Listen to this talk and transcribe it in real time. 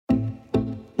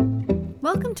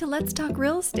Welcome to Let's Talk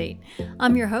Real Estate.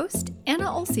 I'm your host, Anna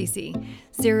Olsisi,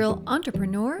 serial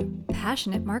entrepreneur,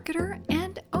 passionate marketer,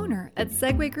 and owner at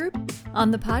Segway Group. On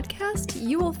the podcast,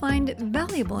 you will find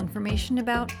valuable information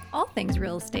about all things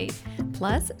real estate,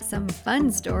 plus some fun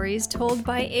stories told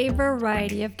by a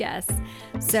variety of guests.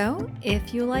 So,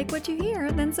 if you like what you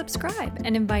hear, then subscribe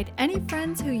and invite any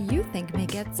friends who you think may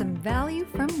get some value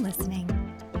from listening.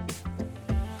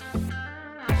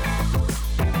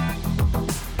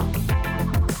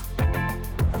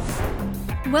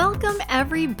 Welcome,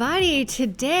 everybody.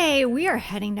 Today we are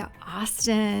heading to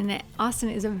Austin. Austin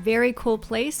is a very cool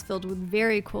place filled with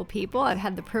very cool people. I've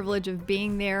had the privilege of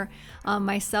being there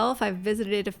myself. I've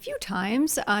visited a few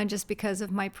times just because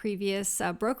of my previous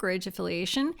brokerage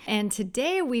affiliation. And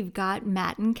today we've got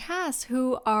Matt and Cass,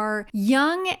 who are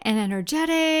young and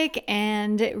energetic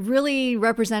and really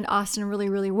represent Austin really,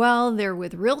 really well. They're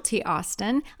with Realty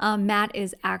Austin. Matt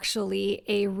is actually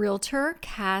a realtor.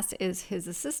 Cass is his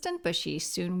assistant, but she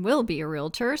soon will be a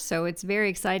realtor. So it's very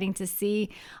exciting to see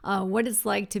what it's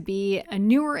like to be a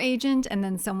newer agent and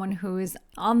then someone who is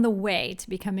on the way to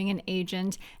becoming an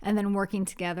agent and then working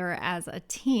together as a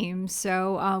team.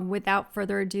 So without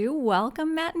further ado,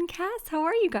 welcome Matt and Cass. How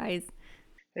are you guys?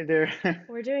 Hey there.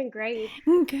 We're doing great.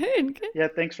 Good. Yeah,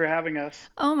 thanks for having us.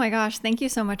 Oh my gosh, thank you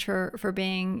so much for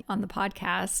being on the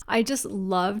podcast. I just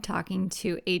love talking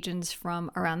to agents from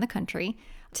around the country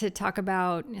to talk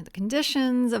about the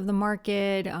conditions of the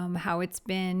market, how it's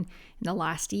been in the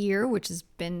last year, which has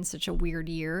been such a weird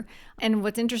year. And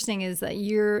what's interesting is that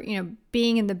you're,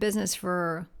 being in the business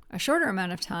for a shorter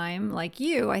amount of time, like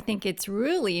you, I think it's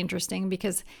really interesting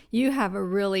because you have a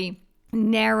really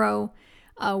narrow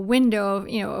window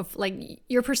of like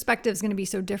your perspective is going to be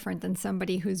so different than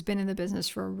somebody who's been in the business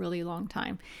for a really long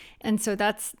time. And so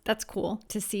that's cool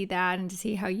to see that and to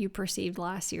see how you perceived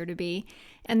last year to be.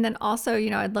 And then also,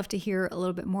 I'd love to hear a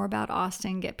little bit more about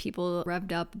Austin, get people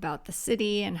revved up about the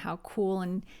city and how cool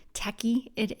and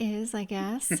techy it is, I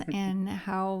guess, and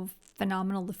how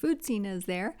phenomenal the food scene is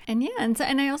there. And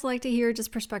I also like to hear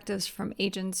just perspectives from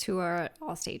agents who are at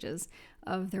all stages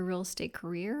of their real estate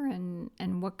career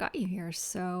and what got you here.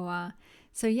 So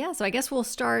I guess I'll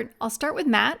start with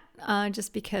Matt,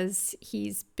 just because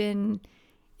he's been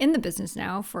in the business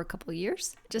now for a couple of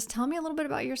years. Just tell me a little bit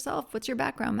about yourself. What's your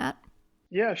background, Matt?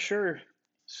 Yeah, sure.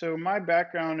 So my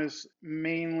background is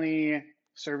mainly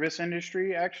service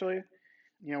industry, actually.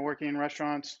 Working in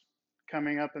restaurants,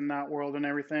 coming up in that world and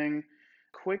everything.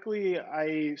 Quickly,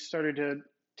 I started to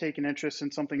take an interest in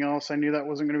something else. I knew that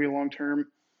wasn't going to be long term.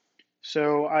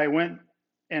 So I went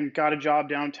and got a job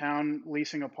downtown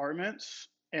leasing apartments,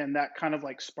 and that kind of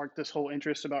like sparked this whole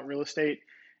interest about real estate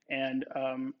and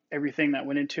everything that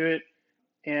went into it.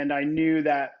 And I knew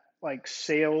that like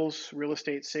sales, real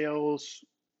estate sales,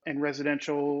 and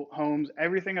residential homes,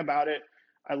 everything about it,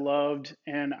 I loved,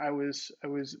 and I was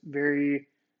very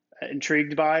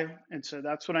intrigued by. And so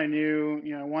that's when I knew,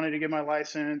 I wanted to get my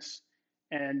license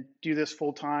and do this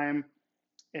full time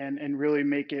and really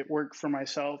make it work for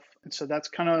myself. And so that's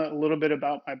kind of a little bit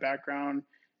about my background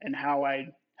and how I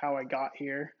got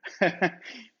here.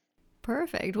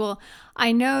 Perfect. Well,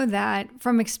 I know that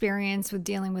from experience with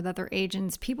dealing with other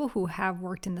agents, people who have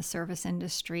worked in the service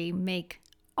industry make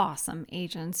awesome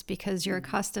agents because you're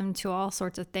accustomed to all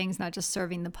sorts of things, not just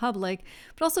serving the public,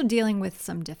 but also dealing with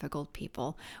some difficult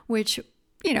people, which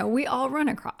we all run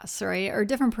across, right? Or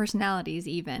different personalities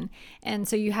even. And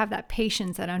so you have that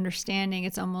patience, that understanding.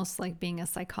 It's almost like being a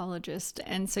psychologist.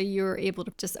 And so you're able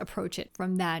to just approach it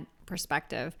from that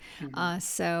perspective. Mhm.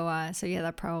 So yeah,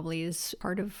 that probably is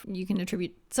part of, you can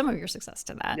attribute some of your success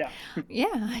to that.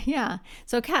 Yeah. Yeah.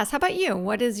 So Cass, how about you?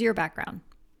 What is your background?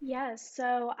 Yes,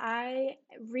 so I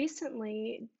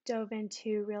recently dove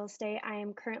into real estate. I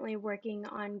am currently working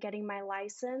on getting my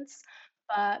license.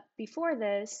 But before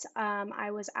this,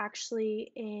 I was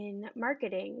actually in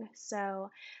marketing. So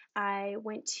I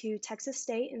went to Texas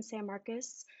State in San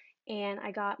Marcos and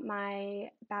I got my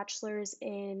bachelor's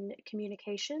in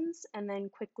communications and then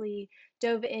quickly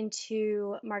dove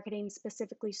into marketing,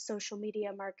 specifically social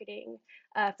media marketing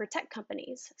for tech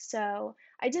companies. So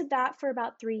I did that for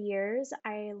about 3 years.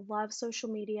 I love social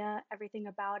media, everything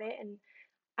about it, and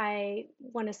I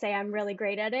want to say I'm really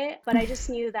great at it, but I just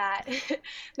knew that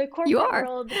the You corporate are.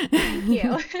 world, thank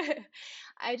you.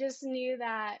 I just knew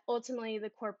that ultimately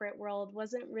the corporate world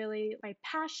wasn't really my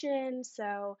passion.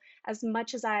 So, as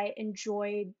much as I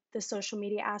enjoyed the social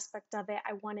media aspect of it,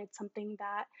 I wanted something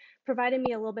that provided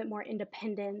me a little bit more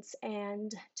independence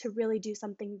and to really do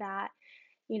something that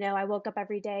I woke up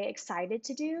every day excited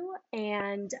to do.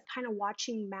 And kind of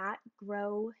watching Matt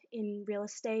grow in real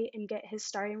estate and get his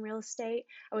start in real estate,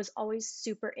 I was always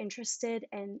super interested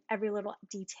in every little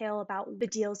detail about the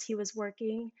deals he was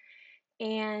working.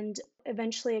 And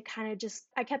eventually it kind of just,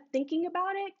 I kept thinking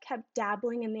about it, kept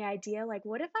dabbling in the idea like,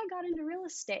 what if I got into real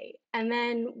estate? And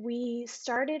then we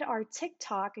started our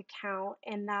TikTok account,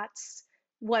 and that's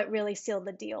what really sealed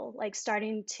the deal. Like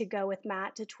starting to go with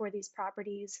Matt to tour these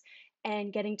properties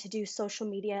and getting to do social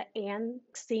media and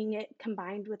seeing it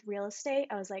combined with real estate.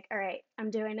 I was like, all right,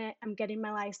 I'm doing it. I'm getting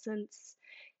my license.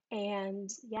 And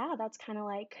yeah, that's kind of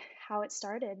like how it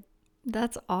started.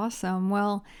 That's awesome.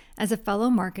 Well, as a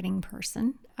fellow marketing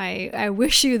person, I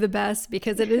wish you the best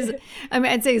because it is, I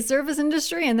mean, I'd say service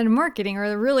industry and then marketing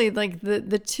are really like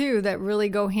the two that really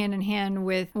go hand in hand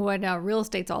with what real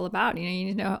estate's all about.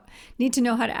 You need to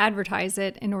know how to advertise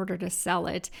it in order to sell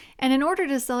it and in order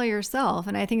to sell yourself.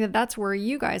 And I think that that's where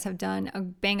you guys have done a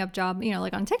bang up job,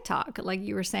 like on TikTok, like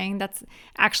you were saying, that's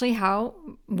actually how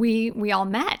we all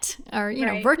met or,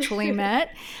 Right. virtually met.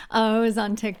 It was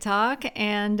on TikTok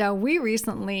and we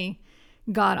recently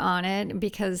got on it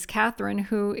because Catherine,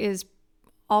 who is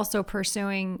also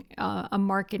pursuing a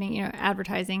marketing,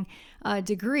 advertising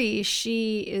degree,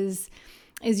 she is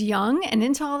young and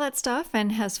into all that stuff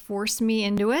and has forced me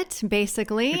into it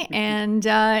basically. And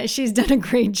she's done a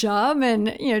great job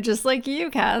and, just like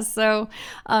you, Cass. So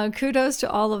kudos to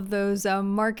all of those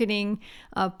marketing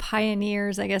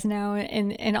pioneers, I guess now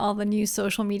in all the new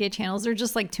social media channels. They're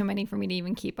just like too many for me to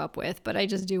even keep up with, but I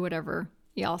just do whatever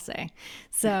y'all say.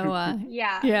 So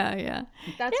Yeah. yeah.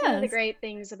 That's one of the Yes. great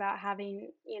things about having,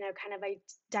 kind of a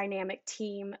dynamic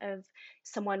team of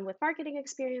someone with marketing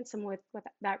experience, someone with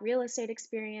that real estate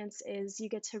experience, is you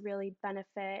get to really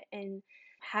benefit and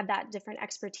have that different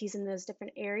expertise in those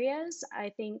different areas. I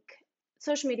think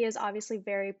social media is obviously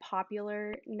very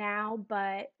popular now, but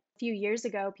a few years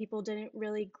ago, people didn't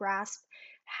really grasp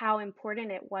how important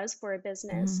it was for a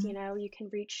business. Mhm. You can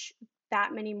reach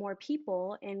that many more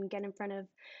people and get in front of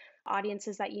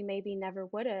audiences that you maybe never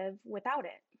would have without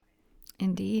it.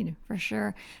 Indeed, for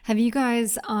sure. Have you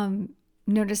guys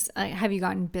noticed, have you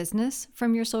gotten business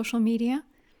from your social media?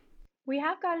 We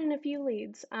have gotten a few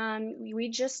leads. We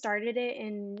just started it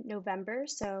in November,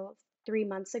 so 3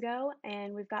 months ago,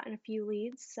 and we've gotten a few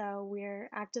leads. So we're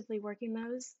actively working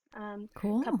those. A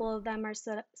Cool. couple of them are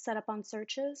set up on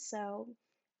searches, so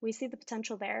we see the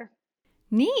potential there.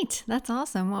 Neat. That's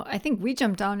awesome. Well, I think we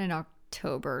jumped on in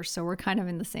October, so we're kind of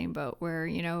in the same boat where,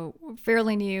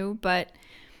 fairly new, but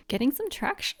getting some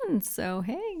traction. So,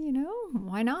 hey,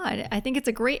 why not? I think it's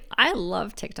I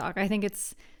love TikTok. I think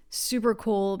it's super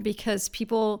cool because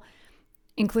people,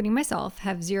 including myself,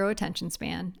 have zero attention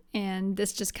span. And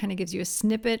this just kind of gives you a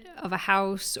snippet of a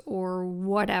house or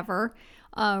whatever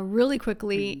really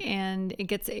quickly. Mhm. And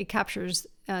it captures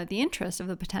the interest of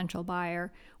the potential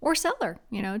buyer or seller,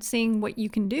 seeing what you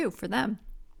can do for them.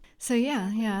 So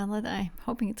Exactly. I'm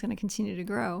hoping it's going to continue to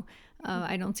grow.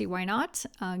 I don't see why not.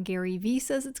 Gary Vee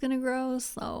says it's going to grow,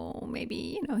 so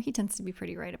maybe he tends to be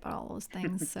pretty right about all those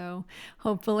things. So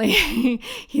hopefully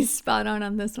he's spot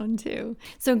on this one too.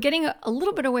 So getting a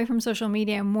little bit away from social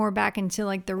media and more back into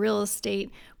like the real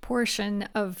estate portion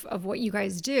of what you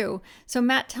guys do. So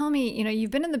Matt, tell me,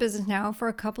 you've been in the business now for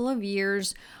a couple of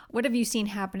years. What have you seen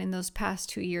happen in those past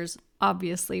 2 years?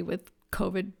 Obviously, with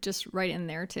COVID just right in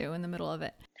there too, in the middle of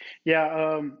it.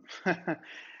 Yeah.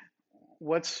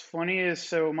 What's funny is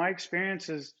so my experience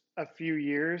is a few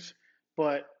years,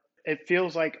 but it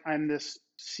feels like I'm this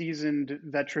seasoned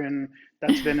veteran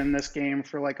that's been in this game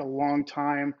for like a long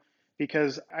time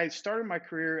because I started my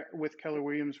career with Keller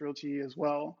Williams Realty as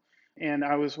well. And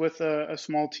I was with a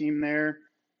small team there,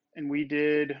 and we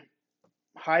did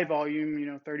high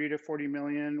volume, 30 to 40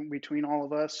 million between all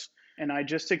of us. And I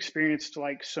just experienced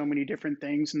like so many different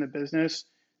things in the business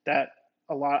that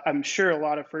I'm sure a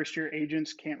lot of first year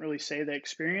agents can't really say they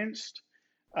experienced,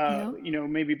 Yeah.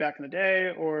 maybe back in the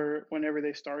day or whenever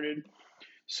they started.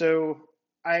 So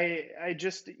I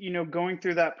just, going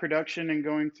through that production and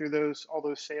going through all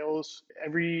those sales,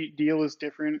 every deal is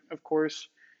different, of course.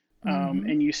 Mm-hmm.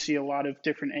 And you see a lot of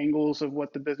different angles of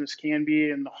what the business can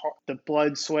be, and the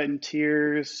blood, sweat, and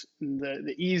tears, and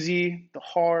the easy, the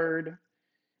hard,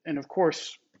 and of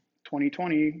course,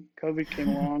 2020, COVID came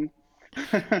along.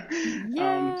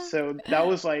 Yeah. So that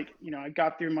was like, I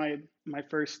got through my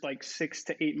first like 6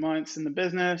 to 8 months in the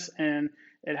business, and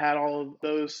it had all of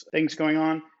those things going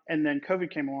on, and then COVID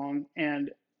came along,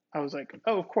 and I was like,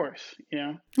 oh, of course,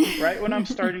 right when I'm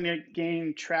starting to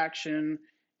gain traction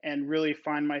and really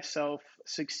find myself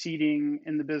succeeding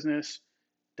in the business,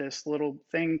 this little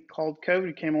thing called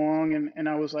COVID came along, and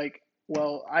I was like,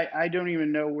 well, I don't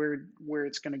even know where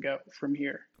it's going to go from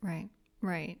here. Right.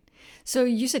 Right. So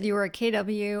you said you were at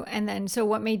KW, and then so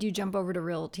what made you jump over to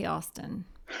Realty Austin?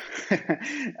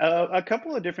 A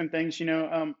couple of different things,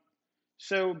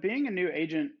 so being a new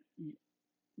agent,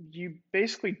 you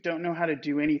basically don't know how to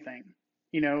do anything.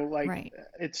 Like Right.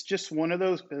 it's just one of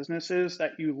those businesses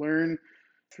that you learn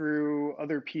through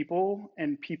other people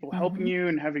and people helping Mm-hmm. you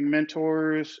and having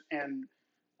mentors and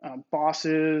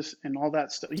bosses and all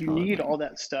that stuff. You need Totally. all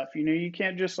that stuff. You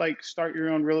can't just like start your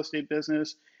own real estate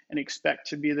business and expect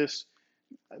to be this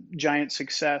giant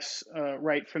success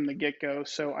right from the get go.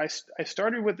 So I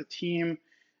started with a team,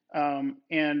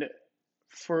 and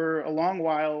for a long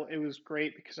while it was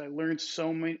great because I learned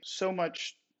so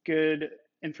much good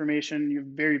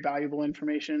information, very valuable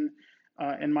information.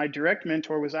 And my direct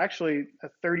mentor was actually a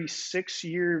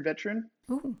 36-year veteran.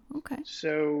 Oh, okay.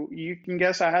 So you can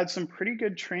guess I had some pretty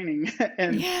good training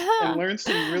and Yeah. learned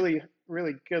some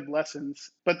really good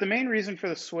lessons. But the main reason for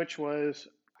the switch was,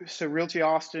 so Realty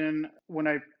Austin, when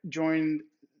I joined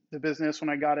the business, when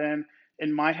I got in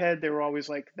my head they were always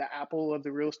like the Apple of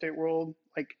the real estate world,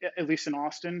 like at least in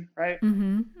Austin, right?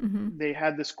 Mm-hmm. Mm-hmm. They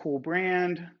had this cool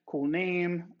brand, cool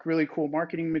name, really cool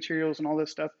marketing materials and all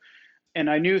this stuff. And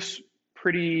I knew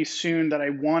pretty soon that I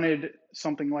wanted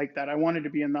something like that. I wanted to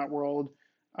be in that world,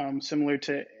 similar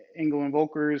to Engel and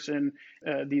Volkers and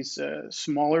these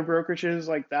smaller brokerages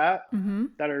like Mm-hmm.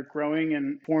 that are growing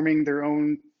and forming their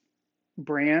own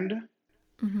brand.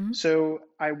 Mm-hmm. So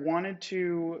I wanted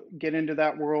to get into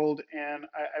that world, and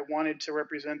I wanted to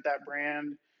represent that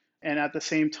brand. And at the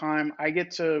same time, I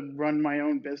get to run my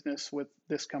own business with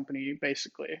this company,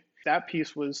 basically. That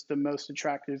piece was the most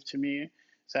attractive to me.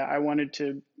 So I wanted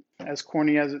to, as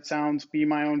corny as it sounds, be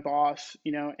my own boss,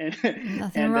 and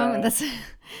Nothing and wrong with that's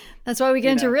that's why we get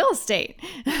you into know, real estate.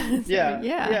 So yeah,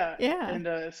 yeah, yeah. yeah.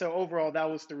 And so overall, that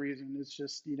was the reason. It's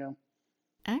just, getting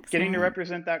to Excellent.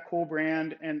 represent that cool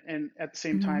brand and at the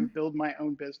same Mm-hmm. time build my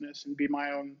own business and be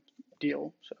my own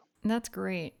deal. So That's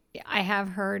great. Yeah, I have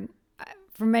heard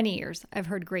for many years, I've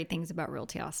heard great things about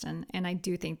Realty Austin, and I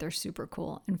do think they're super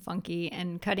cool and funky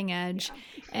and cutting edge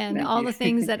and thank all you. the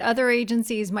things that other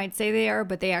agencies might say they are,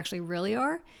 but they actually really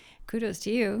are. Kudos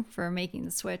to you for making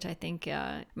the switch. I think,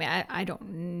 I don't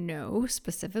know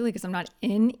specifically because I'm not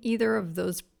in either of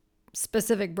those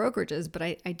specific brokerages, but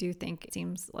I do think it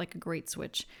seems like a great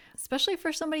switch, especially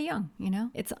for somebody young,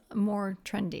 it's more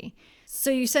trendy. So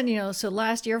you said, so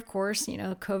last year, of course,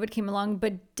 COVID came along,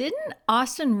 but didn't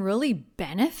Austin really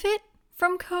benefit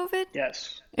from COVID?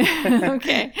 Yes.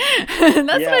 Okay. That's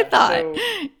what I Yeah. thought.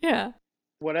 So Yeah.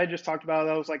 what I just talked about,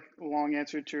 that was like a long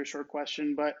answer to a short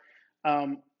question, but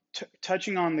um,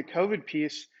 touching on the COVID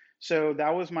piece. So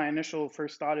that was my initial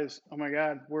first thought is, oh my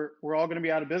God, we're all going to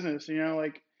be out of business.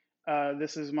 Like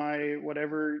this is my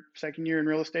whatever second year in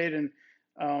real estate, and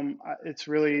it's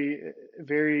really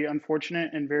very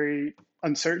unfortunate and very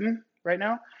uncertain right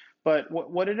now. But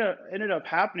what ended up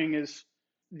happening is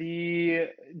the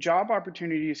job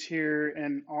opportunities here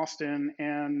in Austin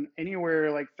and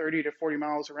anywhere like 30 to 40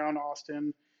 miles around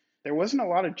Austin, there wasn't a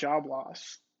lot of job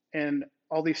loss. And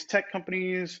all these tech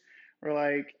companies were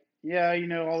like, yeah,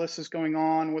 all this is going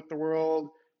on with the world,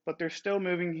 but they're still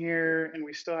moving here. And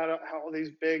we still had all these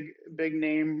big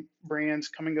name brands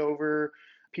coming over.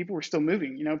 People were still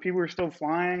moving, people were still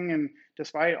flying. And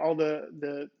despite all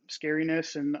the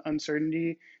scariness and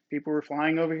uncertainty, people were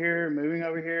flying over here, moving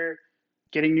over here,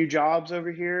 getting new jobs over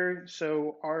here.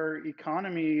 So our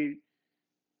economy,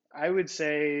 I would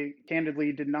say,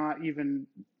 candidly, did not even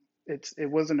it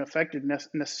wasn't affected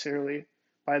necessarily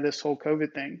by this whole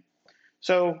COVID thing.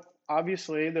 So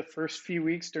obviously, the first few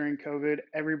weeks during COVID,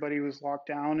 everybody was locked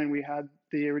down, and we had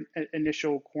the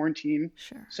initial quarantine.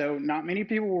 Sure. So not many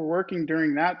people were working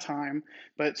during that time.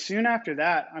 But soon after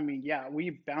that, I mean, yeah, we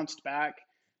bounced back.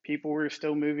 People were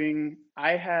still moving.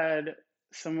 I had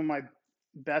some of my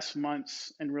best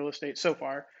months in real estate so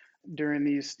far during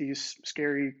these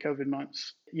scary COVID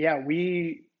months. Yeah,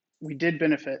 we did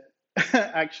benefit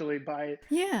actually by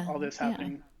Yeah. all this Yeah.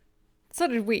 happening. So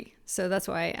did we. So that's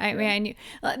why Yeah. I knew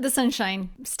the Sunshine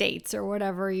States or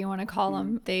whatever you want to call Mhm.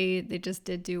 them. They just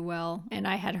did do well, and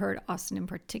I had heard Austin in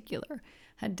particular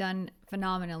had done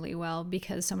phenomenally well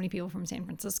because so many people from San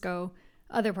Francisco,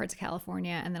 other parts of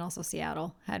California, and then also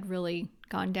Seattle had really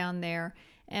gone down there,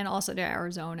 and also to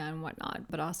Arizona and whatnot,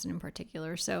 but Austin in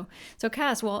particular. So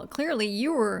Cass, well, clearly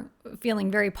you were feeling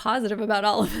very positive about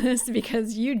all of this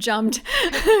because you jumped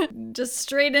just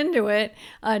straight into it.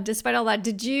 Despite all that,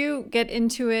 did you get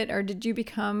into it or did you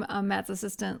become Matt's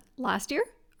assistant last year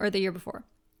or the year before?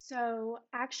 So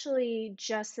actually,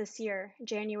 just this year,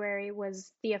 January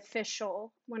was the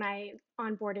official when I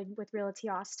onboarded with Realty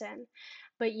Austin.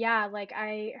 But yeah, like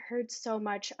I heard so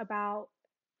much about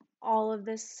all of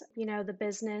this, the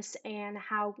business and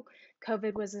how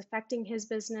COVID was affecting his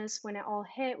business when it all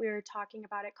hit. We were talking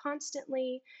about it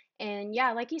constantly. And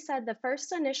yeah, like you said, the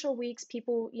first initial weeks,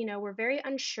 people, were very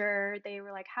unsure. They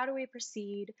were like, how do we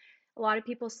proceed? A lot of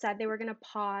people said they were going to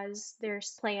pause their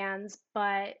plans,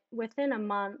 but within a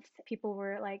month, people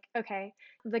were like, okay,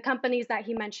 the companies that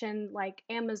he mentioned, like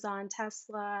Amazon,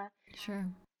 Tesla, Sure.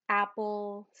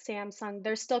 Apple, Samsung,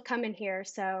 they're still coming here.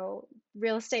 So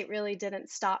real estate really didn't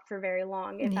stop for very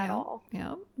long, if at Yeah. all.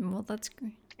 Yeah. Well, that's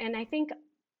great. And I think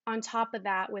on top of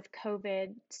that, with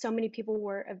COVID, so many people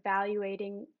were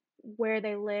evaluating where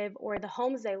they live or the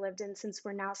homes they lived in since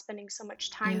we're now spending so much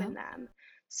time Yeah. in them.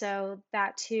 So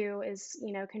that too is,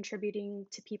 contributing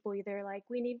to people either like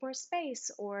we need more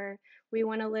space or we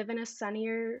want to live in a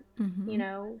sunnier,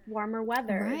 Mm-hmm. warmer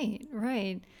weather. Right,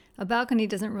 right. A balcony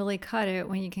doesn't really cut it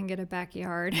when you can get a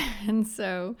backyard. And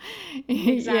so, yeah,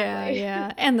 Exactly.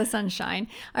 yeah. And the sunshine.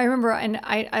 I remember, and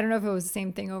I don't know if it was the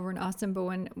same thing over in Austin, but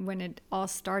when it all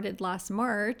started last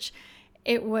March,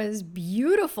 it was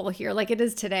beautiful here, like it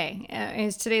is today.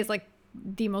 Today's like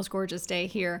the most gorgeous day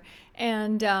here.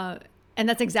 And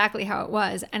that's exactly how it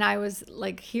was. And I was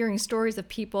like hearing stories of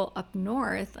people up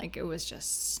north, like it was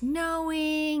just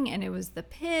snowing and it was the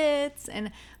pits.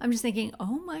 And I'm just thinking,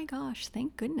 oh my gosh,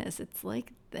 thank goodness it's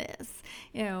like this,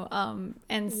 And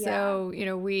Yeah. so,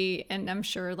 and I'm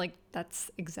sure like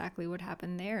that's exactly what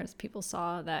happened there is people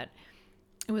saw that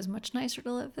it was much nicer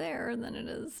to live there than it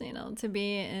is, to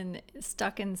be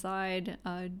stuck inside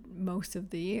most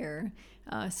of the year,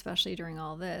 especially during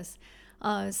all this.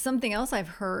 Something else I've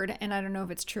heard, and I don't know if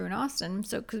it's true in Austin,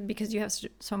 because you have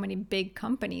so many big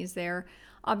companies there,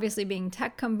 obviously being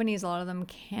tech companies, a lot of them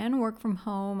can work from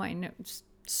home. I know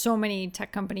so many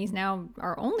tech companies now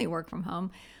are only work from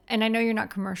home. And I know you're not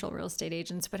commercial real estate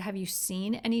agents, but have you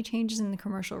seen any changes in the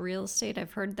commercial real estate?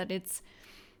 I've heard that it's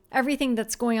everything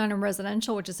that's going on in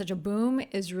residential, which is such a boom,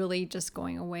 is really just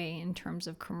going away in terms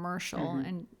of commercial Hmm.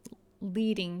 and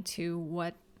leading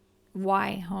to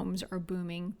why homes are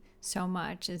booming so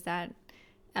much. Is that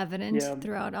evident Yeah.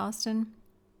 throughout Austin?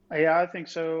 Yeah, I think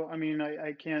so. I mean,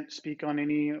 I can't speak on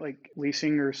any like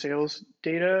leasing or sales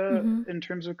data Mm-hmm. in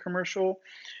terms of commercial,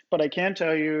 but I can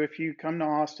tell you if you come to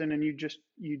Austin and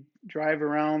you drive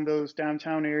around those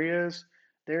downtown areas,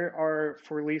 there are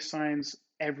for lease signs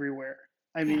everywhere.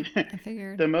 I Yeah, mean, I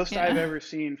figured. the most I've Yeah. ever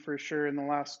seen for sure in the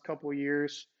last couple of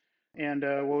years. And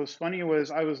what was funny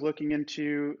was I was looking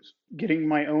into getting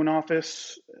my own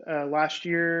office last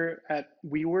year at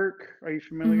WeWork. Are you Mm-hmm.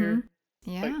 familiar? Like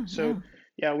Yeah, so,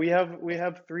 yeah. yeah, we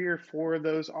have three or four of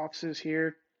those offices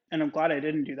here, and I'm glad I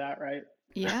didn't do that, right?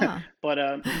 Yeah. But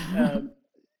um,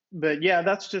 but yeah,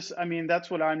 that's just I mean that's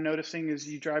what I'm noticing is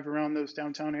you drive around those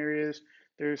downtown areas.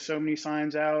 There's so many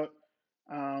signs out.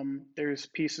 There's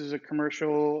pieces of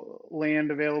commercial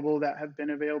land available that have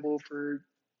been available for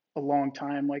a long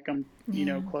time, like I'm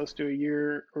Yeah. close to a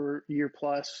year or year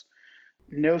plus.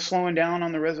 No slowing down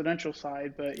on the residential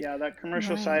side, but yeah, that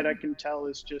commercial Right. side I can tell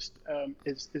is just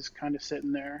is kind of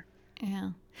sitting there.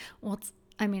 Yeah. Well,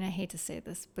 I mean, I hate to say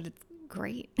this, but it's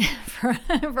great for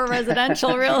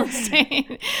residential real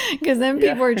estate because then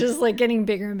Yeah. people are just like getting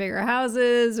bigger and bigger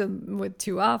houses with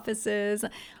two offices.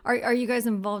 Are you guys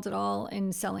involved at all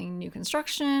in selling new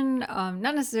construction? Not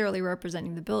necessarily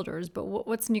representing the builders, but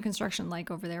what's new construction like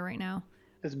over there right now?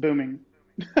 It's booming.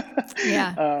 Yeah.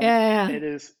 um, Yeah. it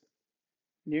is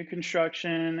new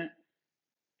construction.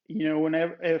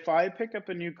 Whenever if I pick up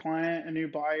a new client, a new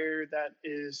buyer that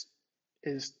is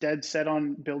dead set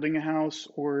on building a house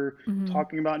or Yeah. Mm-hmm.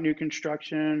 talking about new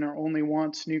construction or only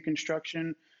wants new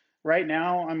construction, right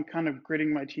now I'm kind of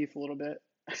gritting my teeth a little bit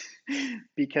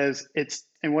because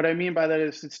and what I mean by that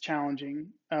is it's challenging.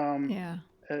 Yeah.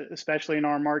 Especially in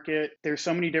our market. There's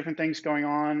so many different things going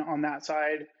on that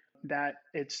side that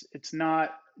it's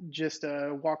not just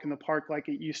a walk in the park like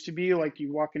it used to be. Like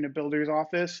you walk into a builder's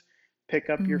office, pick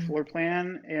up your Mm-hmm. floor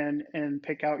plan, and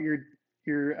pick out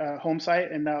your home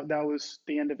site, and that was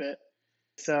the end of it.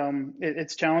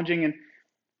 It's challenging, and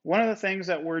one of the things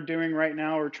that we're doing right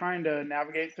now, we're trying to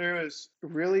navigate through, is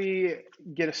really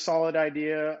get a solid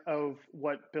idea of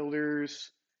what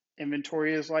builders'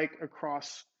 inventory is like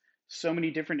across so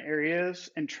many different areas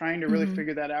and trying to really Mm-hmm.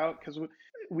 figure that out because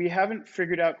we haven't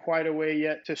figured out quite a way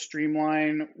yet to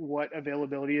streamline what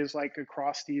availability is like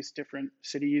across these different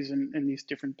cities and these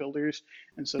different builders.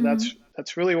 And so Mm-hmm.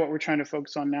 that's really what we're trying to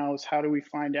focus on now is how do we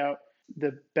find out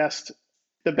the best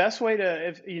The best way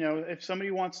to, if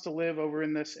somebody wants to live over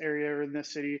in this area or in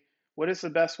this city, what is the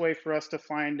best way for us to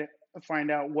find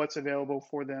out what's available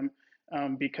for them?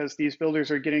 Because these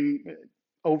builders are getting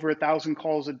over 1,000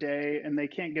 calls a day, and they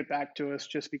can't get back to us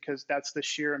just because that's the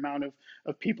sheer amount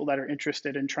of people that are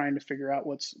interested in trying to figure out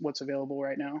what's available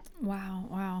right now. Wow,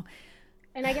 wow.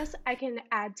 And I guess I can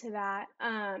add to that.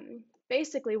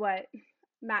 Basically, what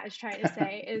Matt is trying to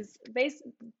say is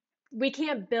we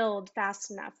can't build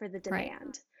fast enough for the Right.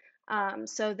 demand.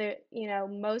 So that,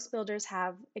 most builders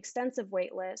have extensive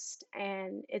wait list,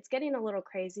 and it's getting a little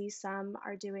crazy. Some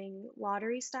are doing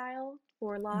lottery style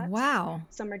for lots. Wow.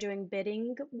 Some are doing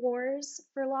bidding wars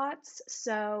for lots.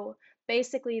 So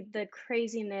basically, the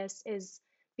craziness is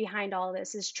behind all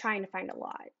this is trying to find a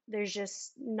lot. There's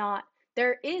just not,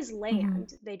 there is Hmm.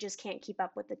 land, they just can't keep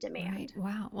up with the Right. demand.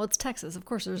 Wow. Well, it's Texas. Of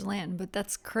course, there's land, but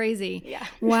that's crazy. Yeah.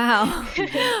 Wow.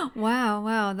 Hmm. Wow.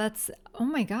 Wow. Oh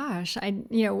my gosh.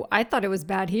 I thought it was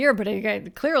bad here, but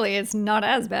clearly it's not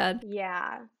as bad.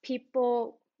 Yeah,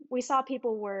 we saw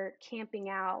people were camping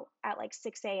out at like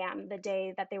 6 a.m. the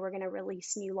day that they were going to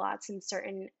release new lots in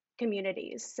certain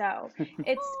communities. So Oh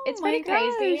it's my pretty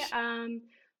crazy. gosh.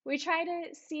 We try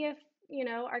to see if,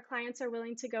 our clients are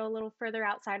willing to go a little further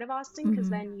outside of Austin, because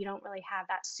Hmm. then you don't really have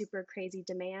that super crazy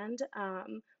demand.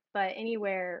 But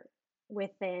anywhere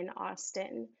within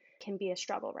Austin can be a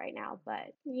struggle right now.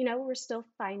 But, we're still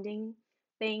finding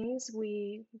things.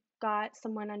 We got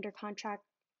someone under contract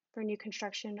for new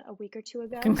construction a week or two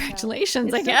ago, so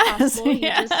Congratulations, it's I still guess. possible. You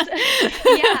Yeah. just,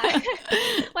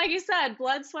 yeah, like you said,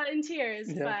 blood, sweat, and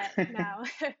tears. Yeah. But no,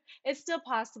 it's still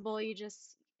possible. You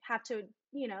just have to,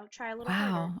 try a little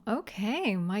harder. Wow.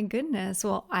 Okay. My goodness.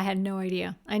 Well, I had no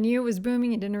idea. I knew it was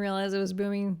booming and didn't realize it was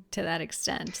booming to that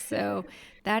extent. So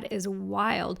that is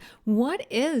wild. What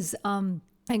is,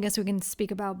 I guess we can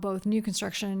speak about both new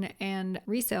construction and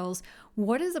resales.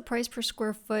 What is the price per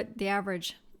square foot, the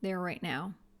average there right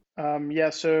now? Yeah,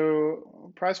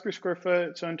 so price per square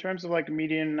foot. So in terms of like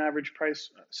median and average price,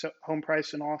 home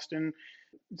price in Austin,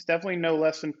 it's definitely no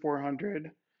less than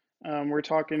 400. Um, we're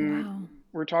talking Wow.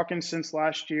 we're talking since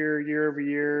last year, year over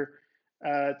year,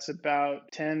 it's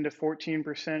about 10 to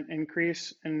 14%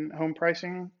 increase in home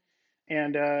pricing,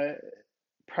 and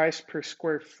price per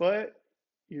square foot,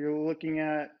 you're looking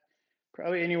at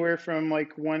probably anywhere from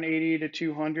like 180 to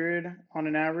 200 on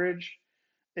an average.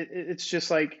 It's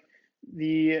just like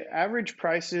the average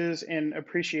prices and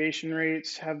appreciation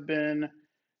rates have been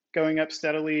going up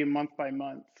steadily month by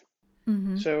month.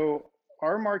 Mm-hmm. So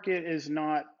our market is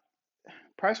not,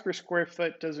 price per square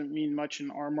foot doesn't mean much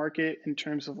in our market in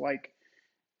terms of like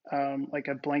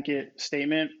a blanket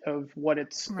statement of what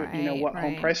it's, Right, what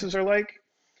home right. prices are like.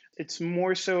 It's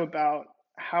more so about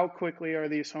how quickly are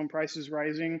these home prices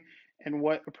rising and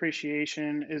what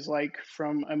appreciation is like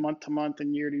from a month to month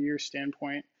and year to year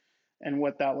standpoint and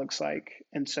what that looks like.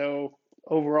 And so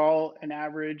overall, an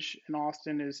average in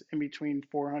Austin is in between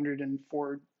 400 and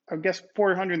I guess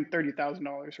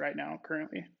 $430,000 right now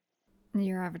currently.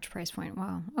 Your average price point.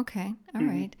 Wow. Okay. All Hmm.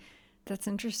 right. That's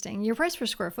interesting. Your price per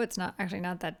square foot's not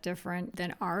that different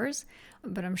than ours,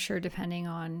 but I'm sure depending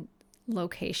on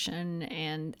location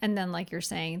and then like you're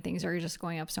saying, things are just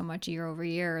going up so much year over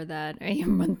year that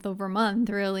month over month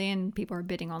really, and people are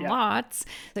bidding on Yeah. lots.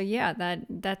 So yeah,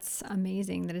 that's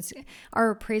amazing that it's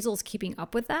our appraisals keeping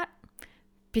up with that,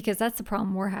 because that's the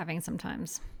problem we're having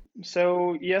sometimes.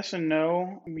 So yes and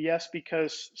no. Yes,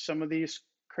 because some of these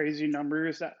crazy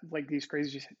numbers that like these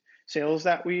crazy sales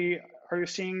that we are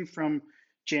seeing from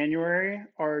January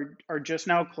are just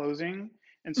now closing.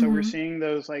 And so we're Mm-hmm. seeing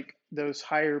those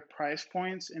higher price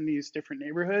points in these different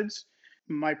neighborhoods.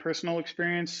 My personal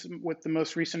experience with the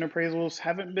most recent appraisals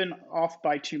haven't been off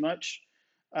by too much,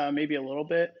 maybe a little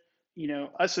bit.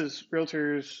 Us as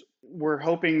realtors, we're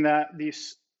hoping that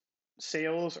these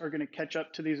sales are going to catch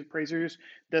up to these appraisers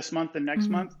this month and next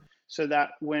Mm-hmm. month, so that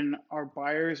when our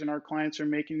buyers and our clients are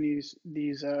making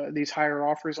these higher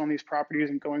offers on these properties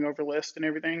and going over list and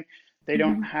everything, they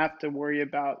don't Mm-hmm. have to worry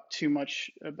about too much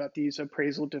about these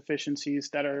appraisal deficiencies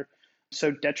that are so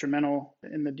detrimental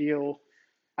in the deal.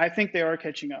 I think they are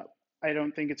catching up. I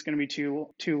don't think it's going to be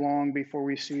too long before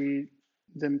we see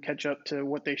them catch up to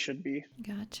what they should be.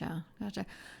 Gotcha. Gotcha.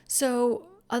 So,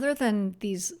 other than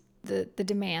the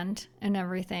demand and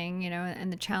everything,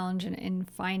 and the challenge in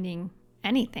finding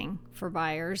anything for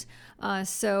buyers,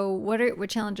 so what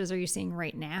challenges are you seeing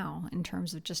right now in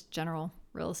terms of just general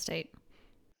real estate?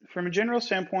 From a general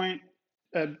standpoint,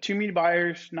 too many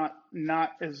buyers,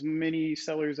 not as many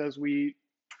sellers as we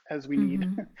need.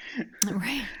 Mm-hmm.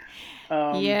 Right.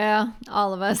 um, Yeah.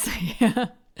 All of us. Yeah.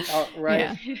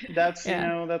 right. Yeah. That's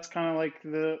Yeah. that's kind of like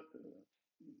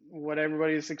what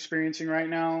everybody's experiencing right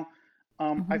now.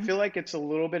 I Hmm. feel like it's a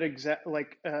little bit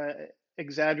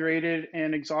exaggerated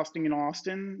and exhausting in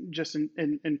Austin, just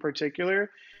in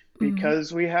particular, Hmm.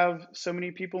 because we have so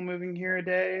many people moving here a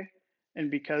day,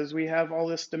 and because we have all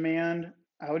this demand.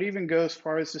 I would even go as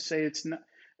far as to say it's not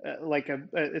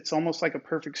it's almost like a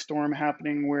perfect storm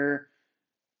happening where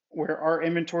our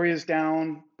inventory is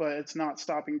down, but it's not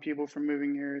stopping people from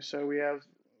moving here. So we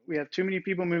have too many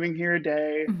people moving here a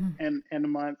day Hmm. and a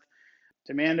month.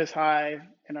 Demand is high,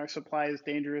 and our supply is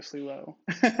dangerously low.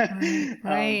 Right,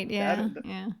 right. That Yeah,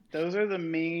 yeah. those are the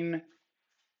main,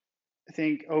 I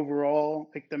think,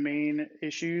 overall, like the main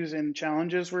issues and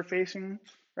challenges we're facing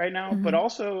right now. But Hmm.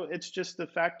 also, it's just the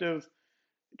fact of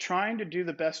trying to do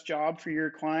the best job for your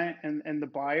client and the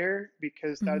buyer,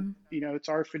 because that, Hmm. it's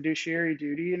our fiduciary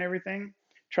duty and everything,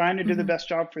 trying to do the Hmm. best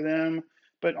job for them,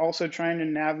 but also trying to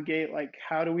navigate, like,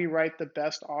 how do we write the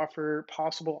best offer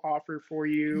possible offer for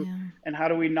you, Yeah. and how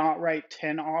do we not write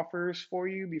 10 offers for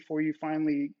you before you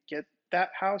finally get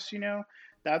that house.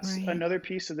 That's Right. another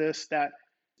piece of this that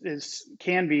is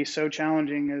can be so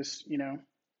challenging, is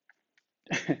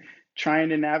trying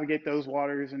to navigate those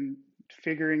waters and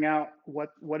figuring out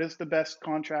what is the best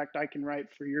contract I can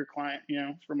write for your client,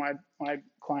 for my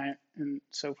client, and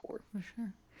so forth. For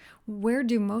sure. Where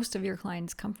do most of your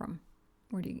clients come from?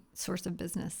 Where do you source of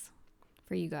business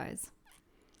for you guys?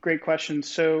 Great question.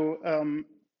 So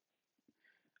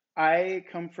I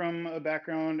come from a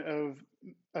background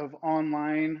of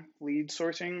online lead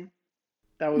sourcing.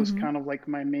 That was Hmm. kind of like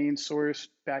my main source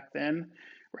back then.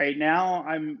 Right now,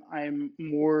 I'm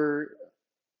more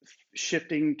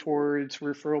shifting towards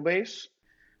referral base.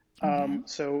 Okay.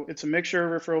 So it's a mixture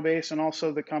of referral base, and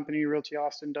also the company Realty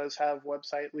Austin does have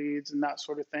website leads and that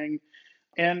sort of thing.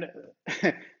 And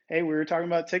hey, we were talking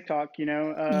about TikTok.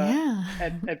 Yeah.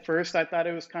 At first I thought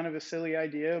it was kind of a silly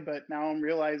idea, but now I'm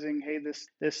realizing, hey,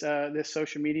 this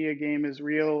social media game is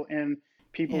real, and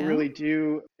people Yeah. really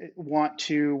do want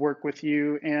to work with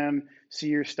you and see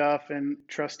your stuff and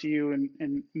trust you,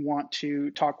 and want to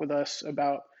talk with us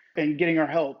about and getting our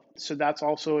help. So that's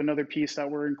also another piece that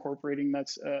we're incorporating.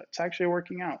 That's it's actually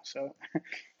working out. So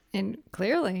And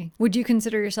clearly, would you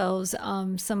consider yourselves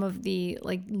some of the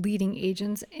like leading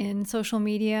agents in social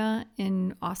media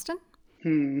in Austin?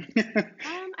 hmm.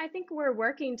 I think we're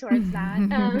working towards that.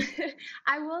 Hmm.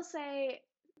 I will say,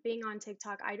 being on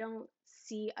TikTok, I don't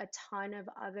see a ton of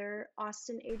other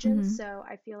Austin agents. So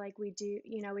I feel like we do,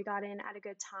 we got in at a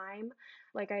good time.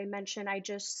 Like I mentioned, I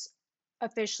just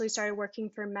officially started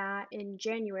working for Matt in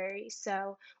January.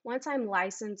 So once I'm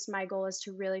licensed, my goal is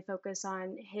to really focus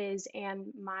on his and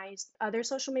my other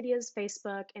social medias,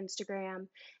 Facebook, Instagram,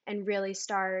 and really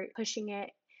start pushing it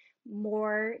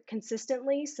more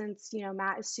consistently, since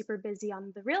Matt is super busy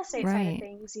on the real estate side of Right.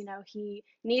 things. He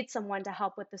needs someone to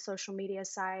help with the social media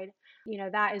side.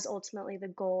 That is ultimately the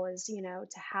goal, is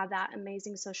to have that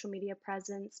amazing social media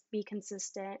presence, be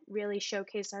consistent, really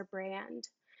showcase our brand.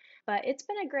 But it's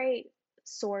been a great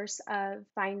source of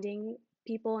finding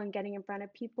people and getting in front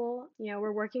of people.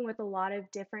 We're working with a lot of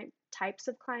different types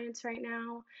of clients right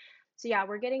now. So, yeah,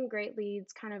 we're getting great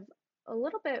leads kind of a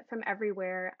little bit from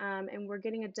everywhere. And we're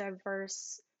getting a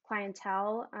diverse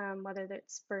clientele, whether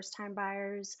that's first time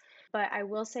buyers. But I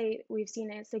will say we've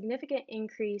seen a significant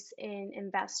increase in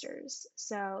investors.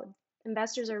 So,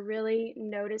 investors are really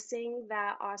noticing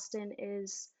that Austin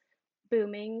is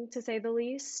booming, to say the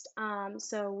least.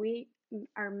 So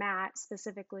or Matt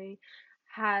specifically,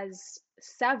 has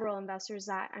several investors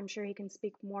that I'm sure he can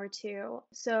speak more to.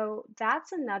 So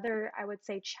that's another, I would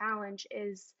say, challenge,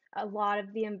 is a lot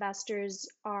of the investors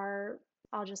are,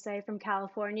 I'll just say, from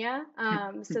California.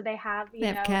 So they have, They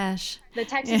have cash. the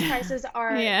Texas Yeah. prices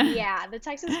are, Yeah. yeah, the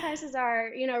Texas prices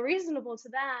are, reasonable to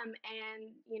them.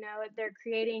 And, they're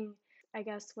creating, I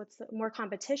guess, more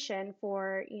competition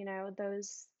for,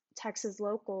 those Texas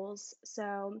locals.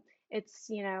 So it's,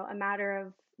 a matter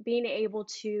of being able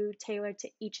to tailor to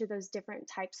each of those different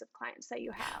types of clients that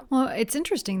you have. Well, it's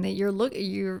interesting that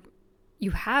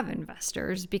you have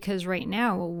investors, because right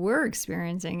now what we're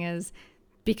experiencing is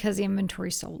because the inventory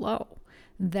is so low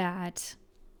that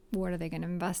what are they going to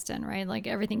invest in, right? Like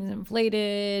everything's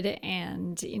inflated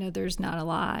and there's not a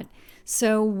lot.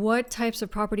 So what types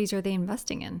of properties are they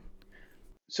investing in?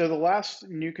 So the last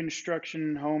new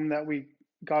construction home that we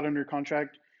got under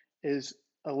contract is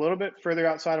a little bit further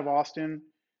outside of Austin,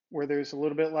 where there's a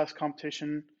little bit less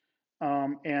competition,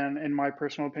 and in my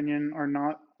personal opinion, are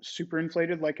not super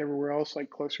inflated like everywhere else, like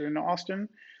closer into Austin.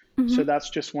 So Hmm. that's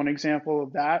just one example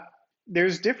of that.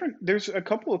 There's a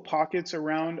couple of pockets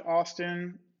around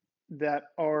Austin that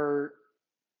are,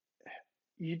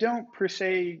 you don't per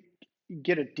se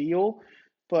get a deal,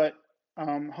 but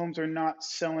homes are not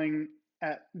selling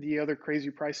at the other crazy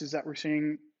prices that we're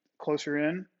seeing closer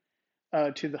in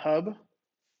to the hub,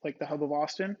 like the hub of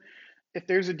Austin. If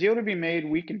there's a deal to be made,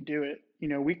 we can do it.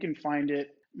 We can find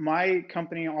it. My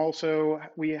company also,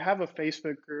 we have a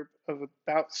Facebook group of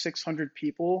about 600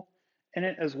 people in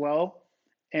it as well.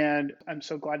 And I'm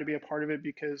so glad to be a part of it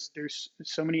because there's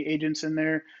so many agents in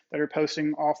there that are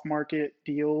posting off market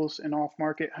deals and off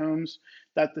market homes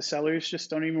that the sellers just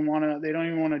don't even want to, they don't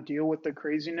even want to deal with the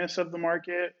craziness of the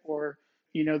market, or,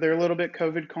 they're a little bit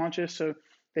COVID conscious. So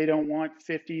they don't want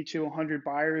 50 to 100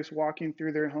 buyers walking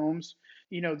through their homes.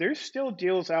 There's still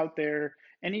deals out there.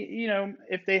 And,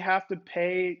 if they have to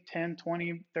pay 10,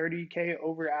 20, 30K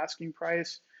over asking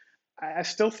price, I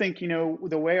still think,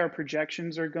 the way our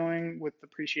projections are going with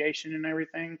appreciation and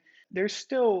everything, there's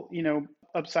still,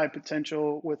 upside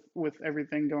potential with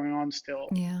everything going on still.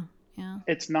 Yeah. Yeah.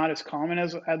 It's not as common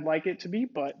as I'd like it to be,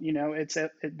 but,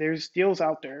 there's deals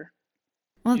out there.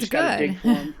 Well, You it's just got to good. dig for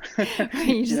them. Right,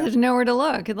 you just have to know where to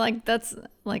look. Like that's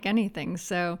like anything.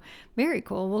 So very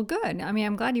cool. Well, good. I mean,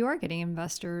 I'm glad you are getting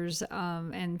investors,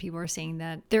 and people are saying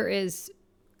that there is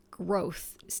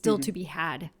growth still Mhm. to be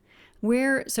had.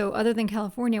 Where, so other than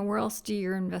California, where else do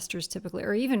your investors typically,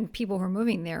 or even people who are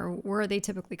moving there, where are they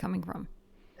typically coming from?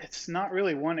 It's not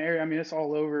really one area. I mean, it's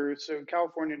all over. So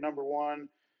California, number one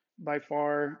by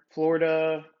far.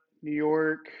 Florida, New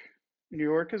York. New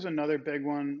York is another big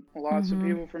one. Lots of Mm-hmm.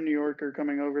 people from New York are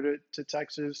coming over to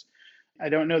Texas. I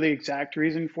don't know the exact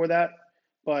reason for that,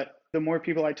 but the more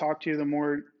people I talk to, the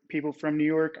more people from New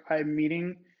York I'm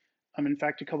meeting. In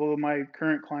fact, a couple of my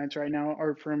current clients right now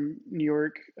are from New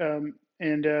York, and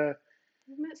I've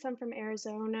met some from yeah,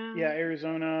 Arizona.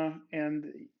 Arizona and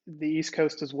the East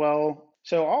Coast as well.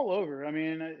 So all over. I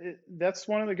mean, that's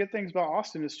one of the good things about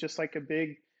Austin. It's just like a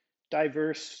big,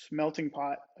 diverse melting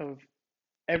pot of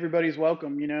everybody's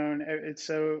welcome, and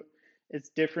it's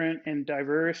different and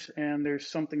diverse, and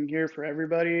there's something here for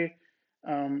everybody.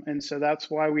 And so that's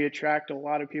why we attract a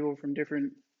lot of people from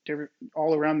different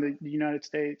all around the United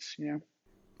States.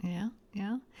 Yeah,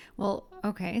 yeah. Well,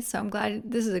 okay. So I'm glad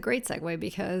this is a great segue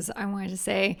because I wanted to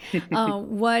say,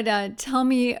 tell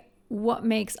me what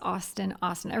makes Austin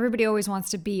Austin. Everybody always wants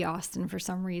to be Austin for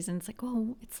some reason. It's like,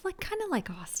 well, it's like kind of like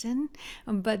Austin,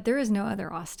 but there is no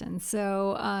other Austin.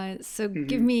 So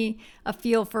give Mhm. me a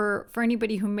feel for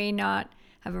anybody who may not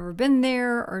have ever been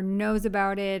there or knows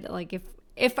about it. Like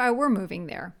if I were moving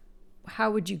there, how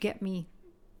would you get me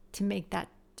to make that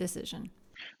decision?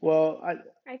 Well,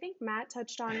 I think Matt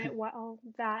touched on it well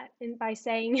that in by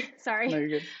saying no, sorry, you're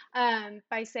good.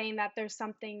 by saying that there's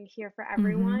something here for Mm-hmm.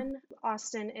 everyone.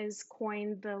 Austin is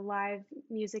coined the live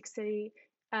music city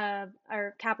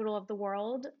or capital of the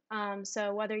world.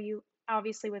 So whether you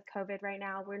obviously with COVID right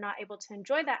now, we're not able to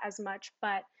enjoy that as much,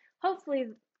 but hopefully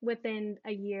within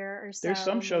a year or There's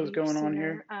some so, shows maybe going on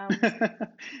here. sooner.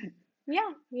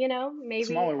 Yeah, maybe.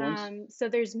 Smaller ones. So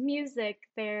there's music,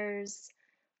 there's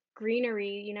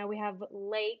greenery. We have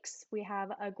lakes, we have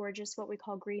a gorgeous what we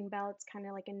call green belt. It's kind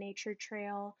of like a nature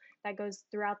trail that goes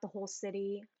throughout the whole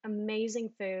city. Amazing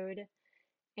food,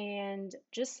 and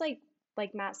just like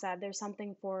Matt said, there's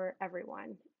something for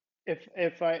everyone.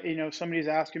 If I, somebody's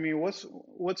asking me what's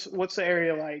the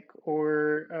area like,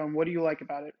 or what do you like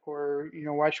about it, or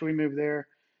why should we move there,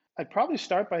 I'd probably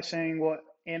start by saying, well,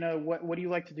 Anna, what do you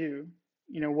like to do?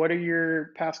 What are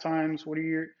your pastimes? What do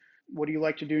you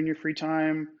like to do in your free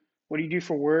time? What do you do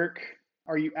for work?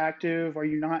 Are you active? Are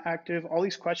you not active? All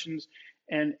these questions,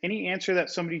 and any answer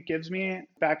that somebody gives me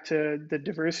back to the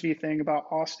diversity thing about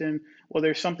Austin, well,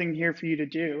 there's something here for you to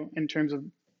do in terms of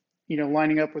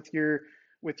lining up with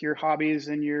your hobbies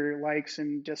and your likes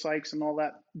and dislikes and all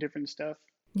that different stuff.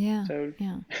 Yeah, So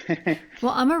yeah. yeah,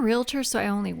 Well, I'm a realtor, so I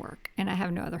only work and I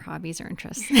have no other hobbies or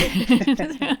interests. no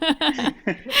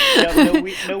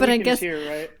But I weekends guess here,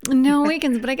 right? no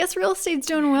weekends. But I guess real estate's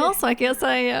doing well, so I guess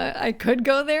I could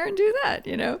go there and do that.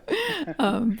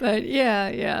 But yeah,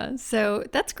 yeah. So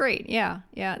that's great. Yeah,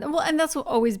 yeah. Well, and that's what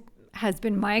always has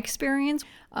been my experience.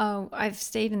 I've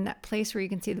stayed in that place where you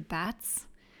can see the bats.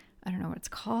 I don't know what it's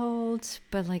called,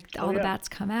 but like Oh all the yeah. bats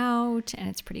come out and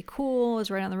it's pretty cool. It's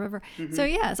right on the river. So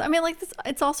Hmm. yes, I mean like this,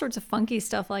 it's all sorts of funky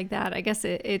stuff like that. I guess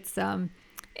it's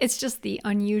just the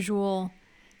unusual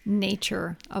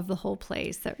nature of the whole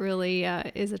place that really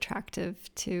is attractive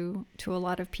to a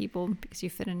lot of people because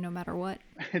you fit in no matter what.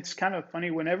 It's kind of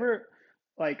funny whenever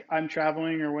like I'm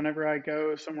traveling or whenever I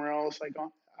go somewhere else, like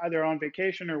either on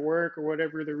vacation or work or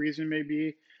whatever the reason may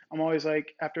be, I'm always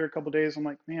like after a couple days, I'm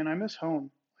like, man, I miss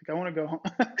home. Like I want to go home.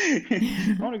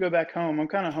 I want to go back home. I'm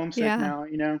kind of homesick Yeah.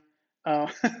 now. Uh,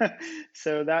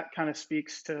 so that kind of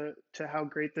speaks to how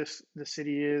great the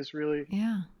city is, really.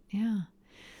 Yeah, yeah.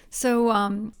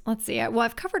 So let's see. Well,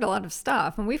 I've covered a lot of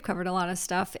stuff, and we've covered a lot of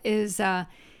stuff. Is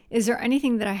there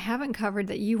anything that I haven't covered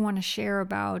that you want to share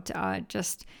about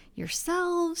just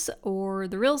yourselves or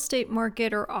the real estate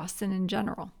market or Austin in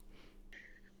general?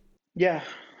 Yeah.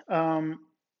 Um,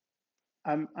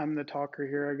 I'm the talker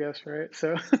here, I guess, right?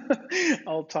 So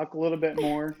I'll talk a little bit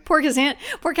more. Poor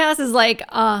Cass is like,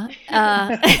 trying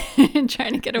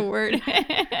to get a word.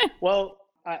 Well,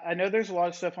 I know there's a lot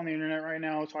of stuff on the internet right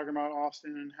now talking about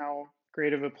Austin and how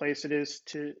great of a place it is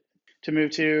to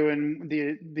move to, and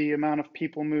the amount of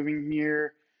people moving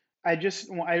here. I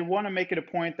want to make it a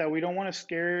point that we don't want to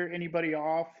scare anybody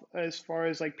off as far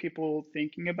as like people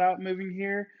thinking about moving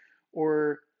here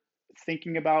or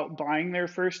thinking about buying their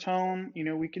first home. You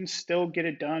know, we can still get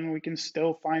it done. We can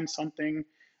still find something.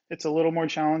 It's a little more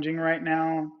challenging right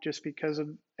now just because of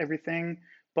everything,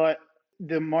 but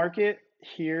the market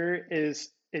here is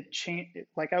it change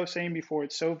like I was saying before,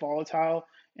 it's so volatile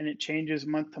and it changes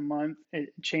month to month. It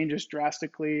changes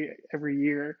drastically every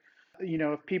year. You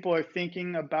know, if people are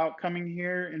thinking about coming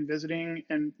here and visiting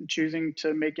and choosing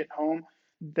to make it home,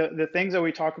 the things that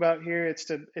we talk about here, it's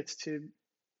to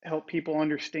help people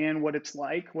understand what it's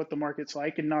like, what the market's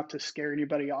like, and not to scare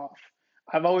anybody off.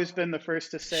 I've always been the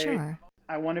first to say, Sure.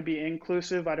 I want to be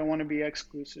inclusive, I don't want to be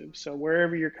exclusive. So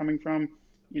wherever you're coming from,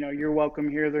 you know, you're welcome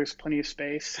here. There's plenty of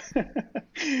space,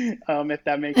 if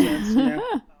that makes sense, you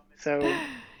know. So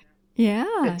Yeah.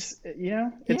 it's Yeah,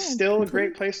 still a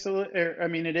great completely. place to live. I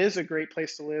mean, it is a great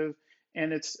place to live.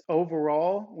 And it's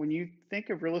overall, when you think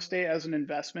of real estate as an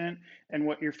investment and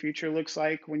what your future looks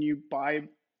like when you buy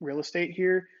real estate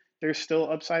here, there's still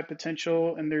upside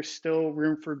potential and there's still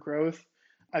room for growth.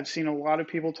 I've seen a lot of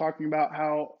people talking about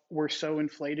how we're so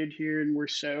inflated here and we're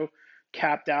so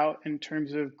capped out in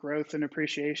terms of growth and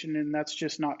appreciation, and that's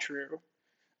just not true.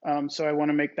 So I want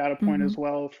to make that a point Hmm. as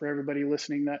well for everybody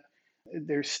listening that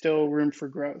there's still room for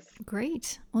growth.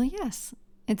 Great. Well, yes,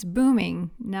 it's booming,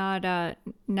 not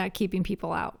keeping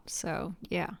people out. So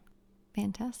yeah,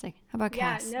 fantastic. How about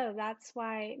Yeah, Cass? no, that's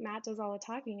why Matt does all the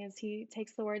talking is he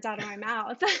takes the words out of my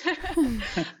mouth.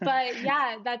 But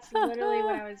yeah, that's literally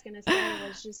what I was gonna say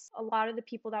was just a lot of the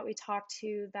people that we talk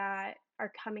to that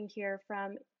are coming here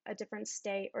from a different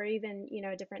state or even,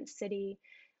 a different city,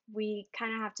 we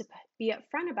kind of have to be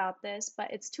upfront about this,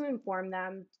 but it's to inform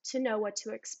them to know what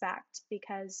to expect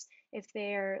because if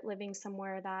they're living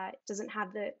somewhere that doesn't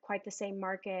have the quite the same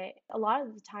market, a lot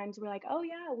of the times we're like, "Oh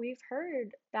yeah, we've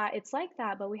heard that it's like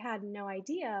that, but we had no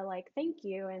idea." Like, "Thank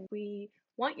you and we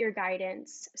want your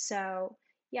guidance." So,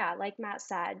 yeah, like Matt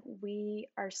said, we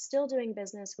are still doing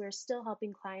business. We're still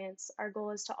helping clients. Our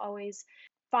goal is to always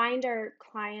find our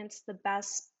clients the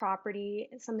best property,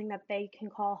 something that they can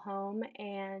call home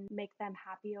and make them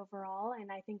happy overall.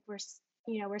 And I think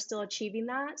we're still achieving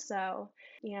that. So,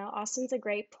 Austin's a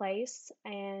great place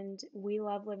and we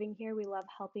love living here. We love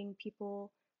helping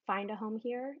people find a home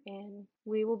here and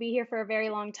we will be here for a very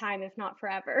long time, if not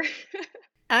forever.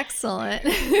 Excellent.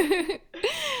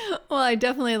 Well, I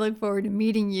definitely look forward to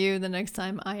meeting you the next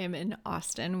time I am in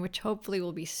Austin, which hopefully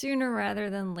will be sooner rather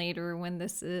than later when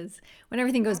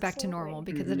everything goes back to normal,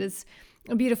 Absolutely. because it Hmm. is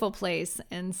a beautiful place.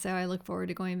 And so I look forward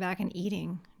to going back and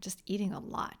just eating a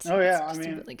lot. Oh It's yeah, I just a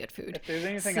mean, really good food. if there's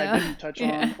anything I So, didn't touch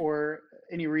yeah. on or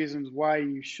any reasons why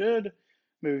you should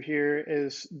move here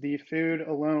is the food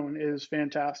alone is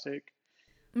fantastic.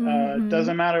 Mm-hmm.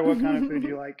 Doesn't matter what kind of food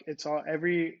you like. It's all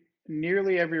every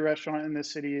nearly every restaurant in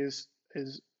this city is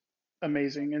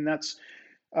amazing, and that's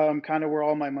kind of where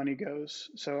all my money goes.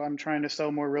 So I'm trying to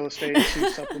sell more real estate to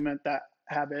supplement that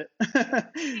habit.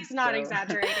 He's not So,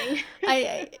 exaggerating.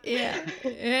 Yeah.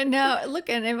 And now, look,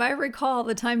 and if I recall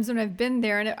the times when I've been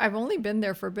there, and I've only been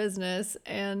there for business,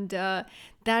 and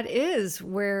that is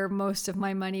where most of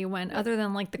my money went, other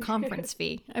than like the conference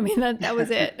fee. I mean, that was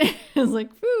it. It was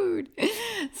like food.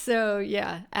 So,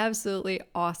 yeah, absolutely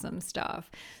awesome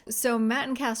stuff. So, Matt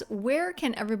and Cass, where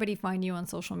can everybody find you on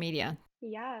social media?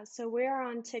 Yeah, so we're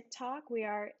on TikTok. We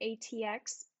are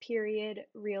ATX period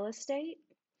real estate.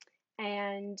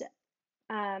 And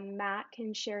Matt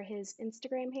can share his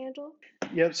Instagram handle.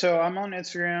 yep. So I'm on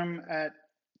Instagram at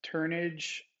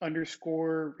turnage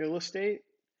underscore real estate.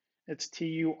 It's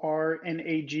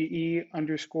TURNAGE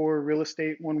underscore real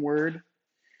estate, one word.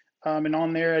 And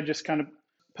on there, I just kind of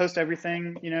post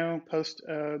everything, post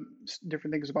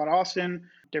different things about Austin,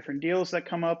 different deals that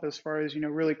come up as far as,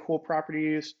 really cool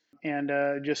properties and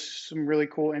just some really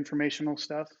cool informational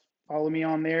stuff. Follow me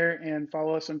on there and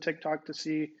follow us on TikTok to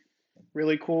see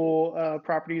really cool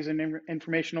properties and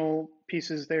informational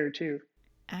pieces there too.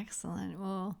 Excellent.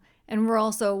 Well, And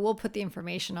we'll put the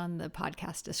information on the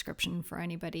podcast description for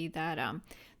anybody that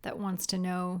that wants to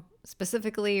know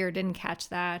specifically or didn't catch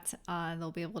that.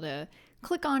 They'll be able to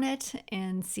click on it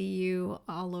and see you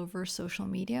all over social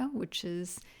media, which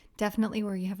is definitely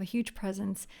where you have a huge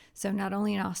presence. So not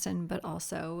only in Austin, but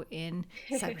also in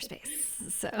cyberspace.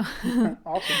 So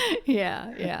Awesome.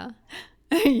 yeah. Yeah.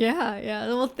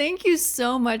 Well, thank you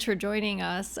so much for joining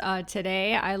us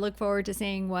today. I look forward to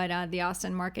seeing what the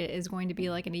Austin market is going to be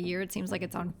like in a year. It seems like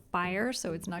it's on fire,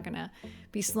 so it's not going to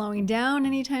be slowing down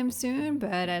anytime soon,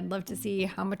 but I'd love to see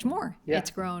how much more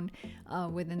it's grown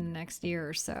within the next year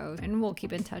or so. And we'll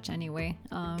keep in touch anyway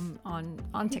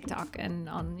on TikTok and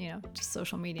on, just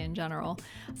social media in general.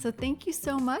 So thank you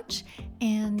so much.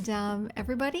 And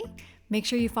everybody, make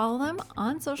sure you follow them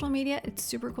on social media. It's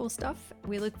super cool stuff.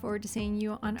 We look forward to seeing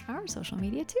you on our social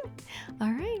media too.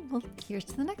 All right. Well, here's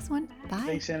to the next one. Bye.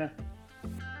 Thanks, Anna.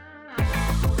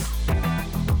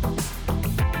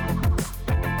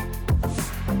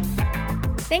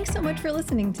 Thanks so much for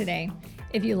listening today.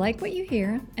 If you like what you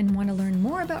hear and want to learn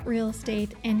more about real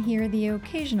estate and hear the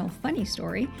occasional funny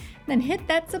story, then hit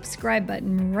that subscribe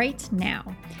button right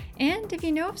now. And if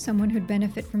you know of someone who'd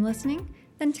benefit from listening,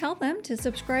 then tell them to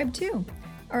subscribe too,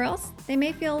 or else they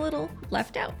may feel a little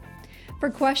left out. For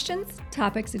questions,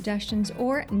 topic suggestions,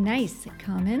 or nice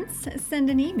comments, send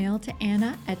an email to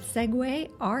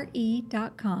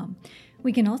anna@segwayre.com.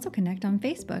 We can also connect on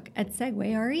Facebook at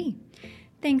SegwayRE.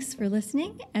 Thanks for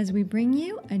listening as we bring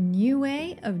you a new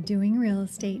way of doing real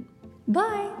estate.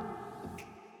 Bye!